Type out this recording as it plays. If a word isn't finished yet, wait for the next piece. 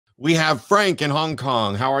We have Frank in Hong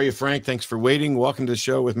Kong. How are you, Frank? Thanks for waiting. Welcome to the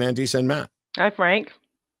show with Mandisa and Matt. Hi, Frank.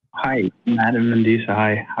 Hi, Matt and Mandisa.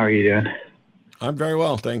 Hi, how are you doing? I'm very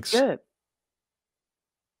well, thanks. Good.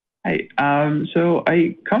 Hi. So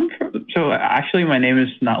I come from. So actually, my name is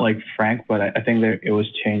not like Frank, but I think that it was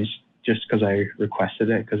changed just because I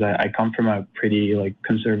requested it. Because I come from a pretty like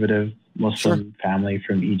conservative Muslim family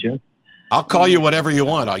from Egypt. I'll call you whatever you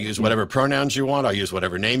want. I'll use whatever pronouns you want. I'll use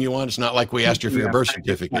whatever name you want. It's not like we asked you for your birth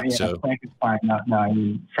certificate. So Frank is fine. No, I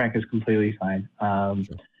mean Frank is completely fine.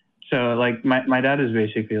 So like my dad is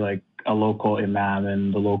basically like a local imam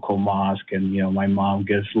in the local mosque, and my mom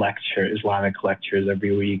gives Islamic lectures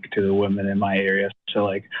every week to the women in my area. So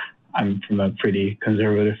like I'm from a pretty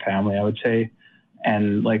conservative family, I would say.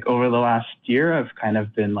 And like over the last year, I've kind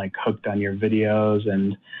of been like hooked on your videos,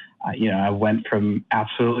 and I went from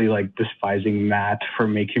absolutely like despising Matt for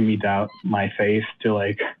making me doubt my faith to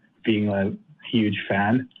like being a huge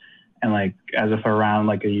fan. And like as of around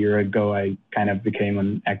like a year ago, I kind of became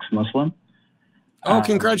an ex-Muslim. Oh,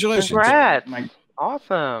 congratulations. Congrats.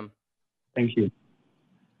 Awesome. Thank you.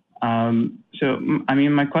 So, I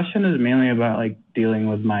mean, my question is mainly about like dealing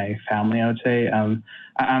with my family, I would say. I'm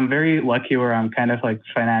very lucky where I'm kind of like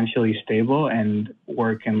financially stable and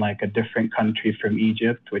work in like a different country from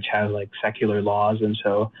Egypt, which has like secular laws. And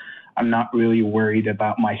so I'm not really worried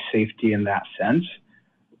about my safety in that sense.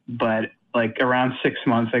 But like around 6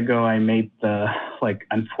 months ago, I made the like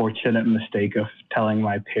unfortunate mistake of telling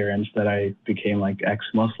my parents that I became like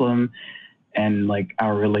ex-Muslim, and like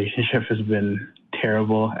our relationship has been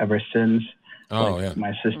terrible ever since.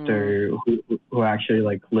 My sister who actually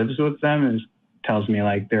like lives with them and tells me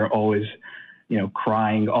like they're always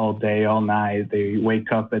crying all day, all night. They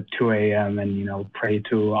wake up at 2 a.m. and pray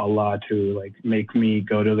to Allah to like make me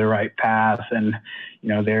go to the right path, and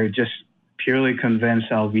they're just purely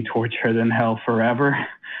convinced I'll be tortured in hell forever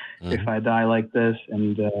if I die like this.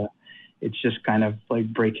 And it's just kind of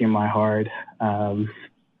like breaking my heart,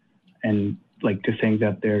 and like to think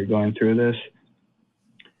that they're going through this.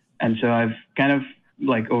 And so I've kind of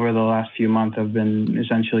like over the last few months, I've been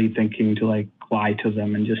essentially thinking to like lie to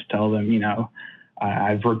them and just tell them,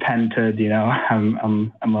 I've repented,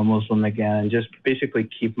 I'm a Muslim again, and just basically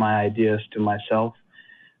keep my ideas to myself.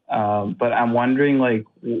 But I'm wondering like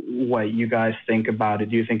what you guys think about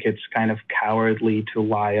it. Do you think it's kind of cowardly to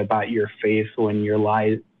lie about your faith when your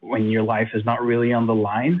life is not really on the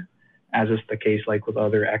line, as is the case like with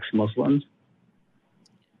other ex-Muslims?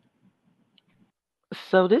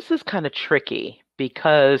 So this is kind of tricky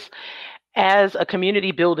because as a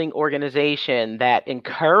community building organization that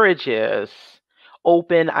encourages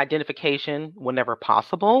open identification whenever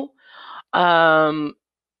possible, but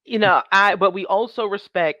we also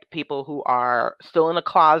respect people who are still in a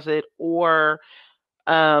closet, or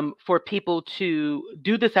for people to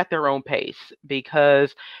do this at their own pace,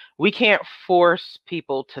 because we can't force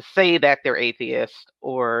people to say that they're atheist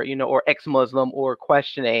or ex-Muslim or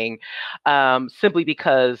questioning, simply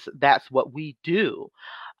because that's what we do.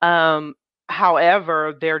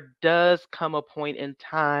 However, there does come a point in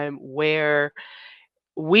time where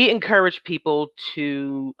we encourage people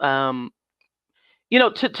to to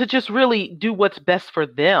just really do what's best for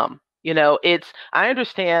them. I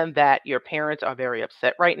understand that your parents are very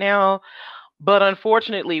upset right now, but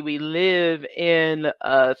unfortunately, we live in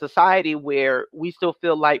a society where we still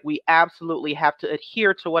feel like we absolutely have to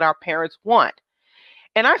adhere to what our parents want.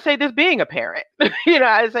 And I say this being a parent,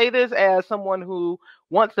 I say this as someone who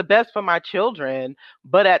wants the best for my children,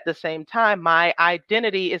 but at the same time, my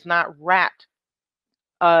identity is not wrapped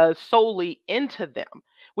solely into them,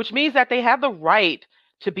 which means that they have the right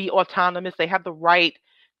to be autonomous. They have the right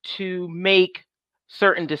to make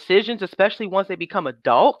certain decisions, especially once they become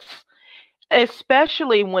adults,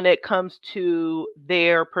 especially when it comes to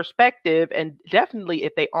their perspective, and definitely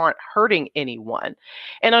if they aren't hurting anyone.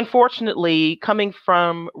 And unfortunately, coming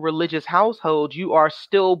from religious households, you are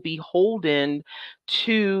still beholden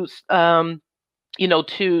to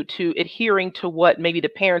to adhering to what maybe the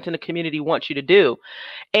parents in the community want you to do.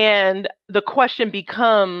 And the question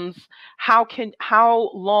becomes,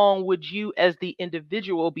 how long would you as the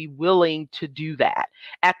individual be willing to do that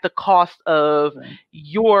at the cost of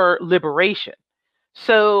your liberation?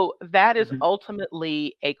 So that is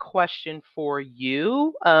ultimately a question for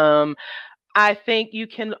you. I think you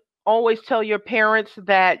can always tell your parents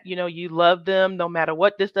that you love them no matter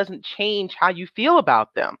what. This doesn't change how you feel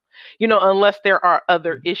about them, unless there are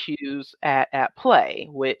other issues at play,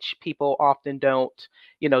 which people often don't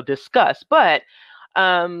discuss. But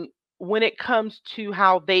when it comes to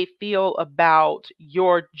how they feel about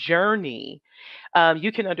your journey,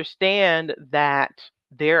 you can understand that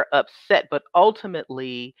they're upset, but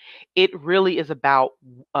ultimately it really is about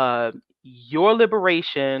your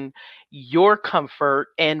liberation, your comfort,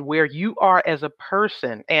 and where you are as a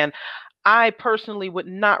person. And I personally would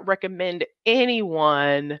not recommend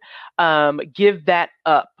anyone give that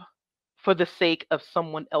up for the sake of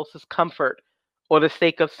someone else's comfort or the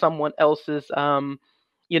sake of someone else's,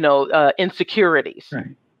 insecurities.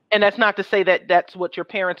 Right. And that's not to say that that's what your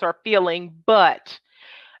parents are feeling, but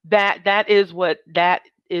that is what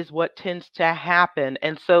tends to happen.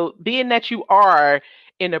 And so, being that you are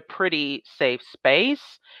in a pretty safe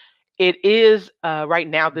space, it is right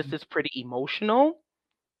now. This is pretty emotional,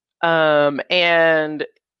 and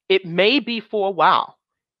it may be for a while.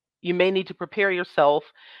 You may need to prepare yourself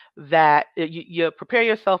that you prepare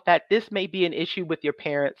yourself that this may be an issue with your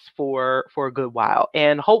parents for a good while,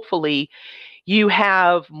 and hopefully you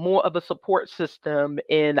have more of a support system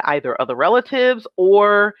in either other relatives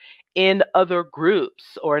or in other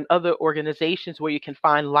groups or in other organizations where you can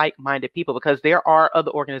find like-minded people, because there are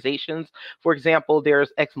other organizations. For example,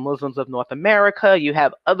 there's Ex-Muslims of North America. You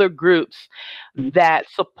have other groups that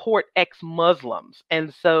support ex-Muslims.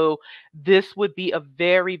 And so this would be a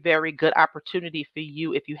very, very good opportunity for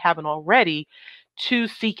you, if you haven't already, to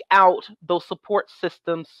seek out those support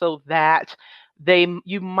systems so that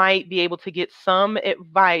you might be able to get some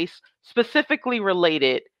advice specifically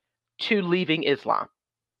related to leaving Islam.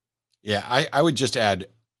 Yeah, I would just add,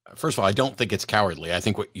 first of all, I don't think it's cowardly. I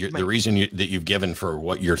think the reason that you've given for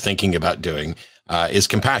what you're thinking about doing is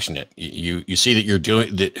compassionate. You see that you're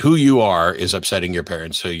doing that. Who you are is upsetting your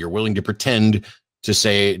parents, so you're willing to pretend to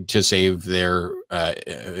save their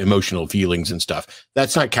emotional feelings and stuff.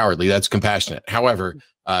 That's not cowardly. That's compassionate. However,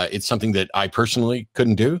 it's something that I personally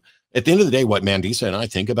couldn't do. At the end of the day, what Mandisa and I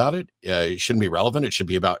think about it shouldn't be relevant. It should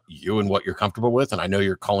be about you and what you're comfortable with. And I know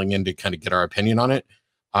you're calling in to kind of get our opinion on it.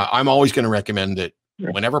 I'm always going to recommend that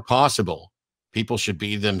whenever possible, people should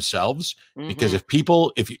be themselves, because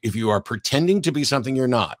if you are pretending to be something you're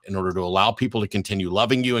not in order to allow people to continue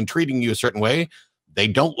loving you and treating you a certain way, they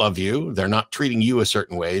don't love you. They're not treating you a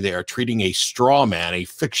certain way. They are treating a straw man, a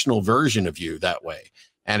fictional version of you that way.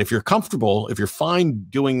 And if you're comfortable, if you're fine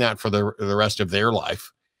doing that for the rest of their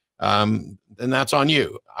life, then that's on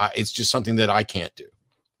you. It's just something that I can't do.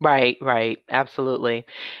 Right. Absolutely.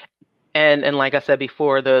 And like I said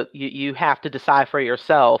before, you have to decide for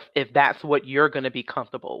yourself if that's what you're going to be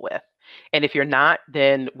comfortable with. And if you're not,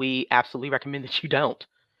 then we absolutely recommend that you don't.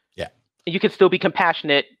 Yeah. You can still be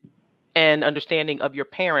compassionate and understanding of your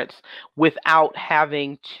parents without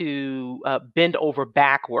having to bend over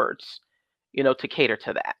backwards, to cater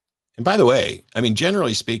to that. And by the way, I mean,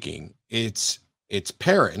 generally speaking, it's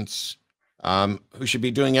parents who should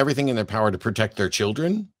be doing everything in their power to protect their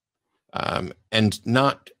children, and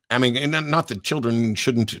not that children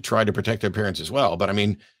shouldn't try to protect their parents as well. But I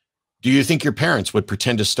mean, do you think your parents would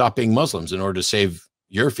pretend to stop being Muslims in order to save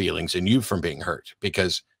your feelings and you from being hurt?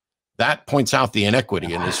 Because that points out the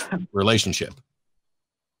inequity in this relationship.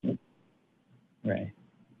 Right.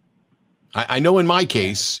 I know in my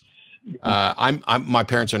case, my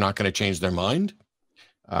parents are not going to change their mind,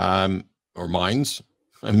 or minds,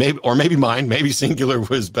 and maybe mine, maybe singular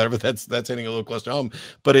was better, but that's hitting a little close to home.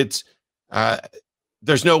 But it's,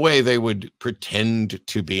 there's no way they would pretend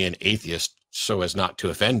to be an atheist so as not to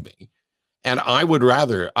offend me. And I would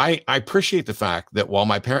rather, I appreciate the fact that while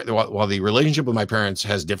the relationship with my parents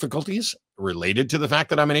has difficulties related to the fact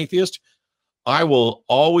that I'm an atheist, I will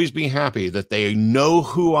always be happy that they know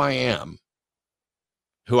who I am,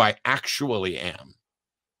 who I actually am.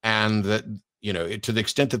 And that, to the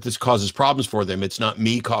extent that this causes problems for them, it's not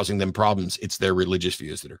me causing them problems. It's their religious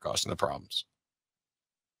views that are causing the problems.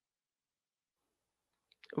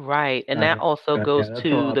 Right. And that also goes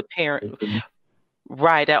to the parent.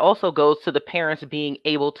 Right. That also goes to the parents being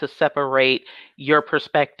able to separate your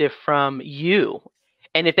perspective from you.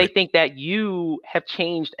 And if they think that you have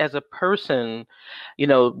changed as a person,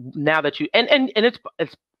 now that you, and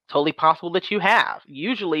it's totally possible that you have.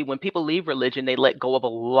 Usually when people leave religion, they let go of a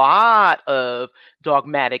lot of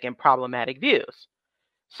dogmatic and problematic views.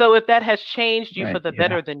 So if that has changed you for the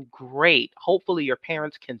better, then great. Hopefully your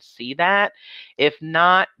parents can see that. If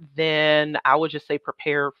not, then I would just say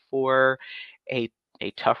prepare for a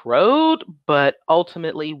tough road, but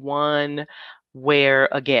ultimately one where,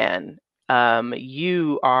 again,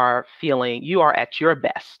 you are at your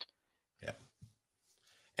best. Yeah.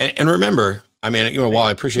 And remember, while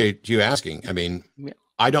I appreciate you asking,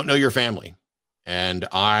 I don't know your family, and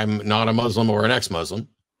I'm not a Muslim or an ex-Muslim.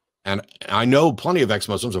 And I know plenty of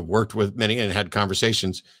ex-Muslims. I've worked with many and had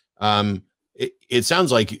conversations. It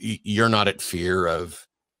sounds like you're not at fear of,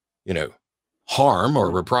 harm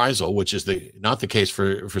or reprisal, which is not the case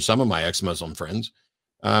for some of my ex-Muslim friends.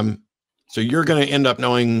 So you're going to end up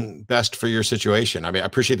knowing best for your situation. I mean, I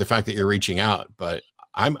appreciate the fact that you're reaching out, but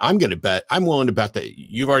I'm willing to bet that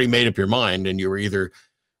you've already made up your mind, and you were either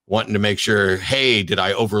wanting to make sure, hey, did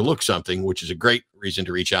I overlook something, which is a great reason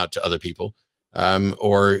to reach out to other people,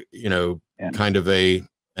 or, you know, kind of an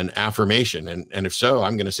affirmation. And if so,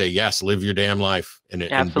 I'm going to say, yes, live your damn life. And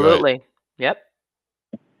absolutely. Yep.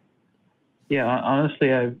 Yeah,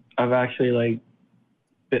 honestly, I've actually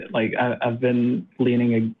I've been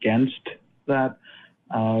leaning against that,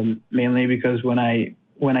 mainly because when I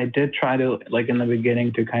did try to, like, in the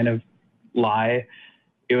beginning, to kind of lie,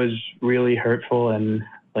 it was really hurtful, and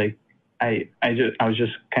like I was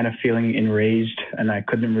just kind of feeling enraged, and I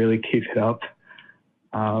couldn't really keep it up.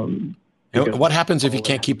 What happens if you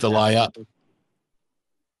can't keep the lie up?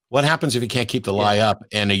 What happens if you can't keep the lie up,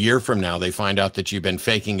 and a year from now they find out that you've been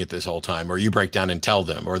faking it this whole time, or you break down and tell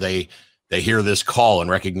them, or they hear this call and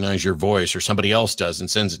recognize your voice, or somebody else does and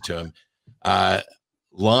sends it to them?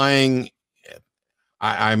 Lying,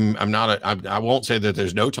 I won't say that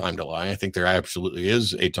there's no time to lie. I think there absolutely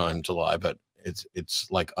is a time to lie, but it's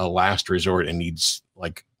like a last resort and needs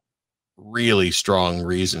like really strong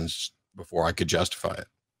reasons before I could justify it.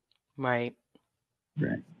 Right.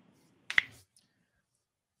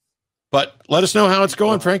 But let us know how it's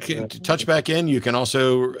going, Frank. Touch back in. You can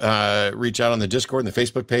also reach out on the Discord and the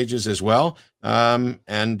Facebook pages as well.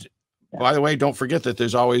 And by the way, don't forget that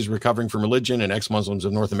there's always Recovering from Religion and Ex-Muslims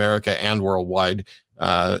of North America and worldwide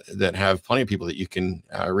that have plenty of people that you can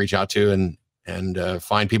reach out to and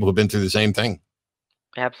find people who've been through the same thing.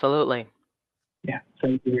 Absolutely. Yeah.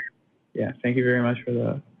 Thank you. Yeah. Thank you very much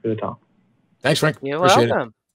for the talk. Thanks, Frank. You're Appreciate welcome. it.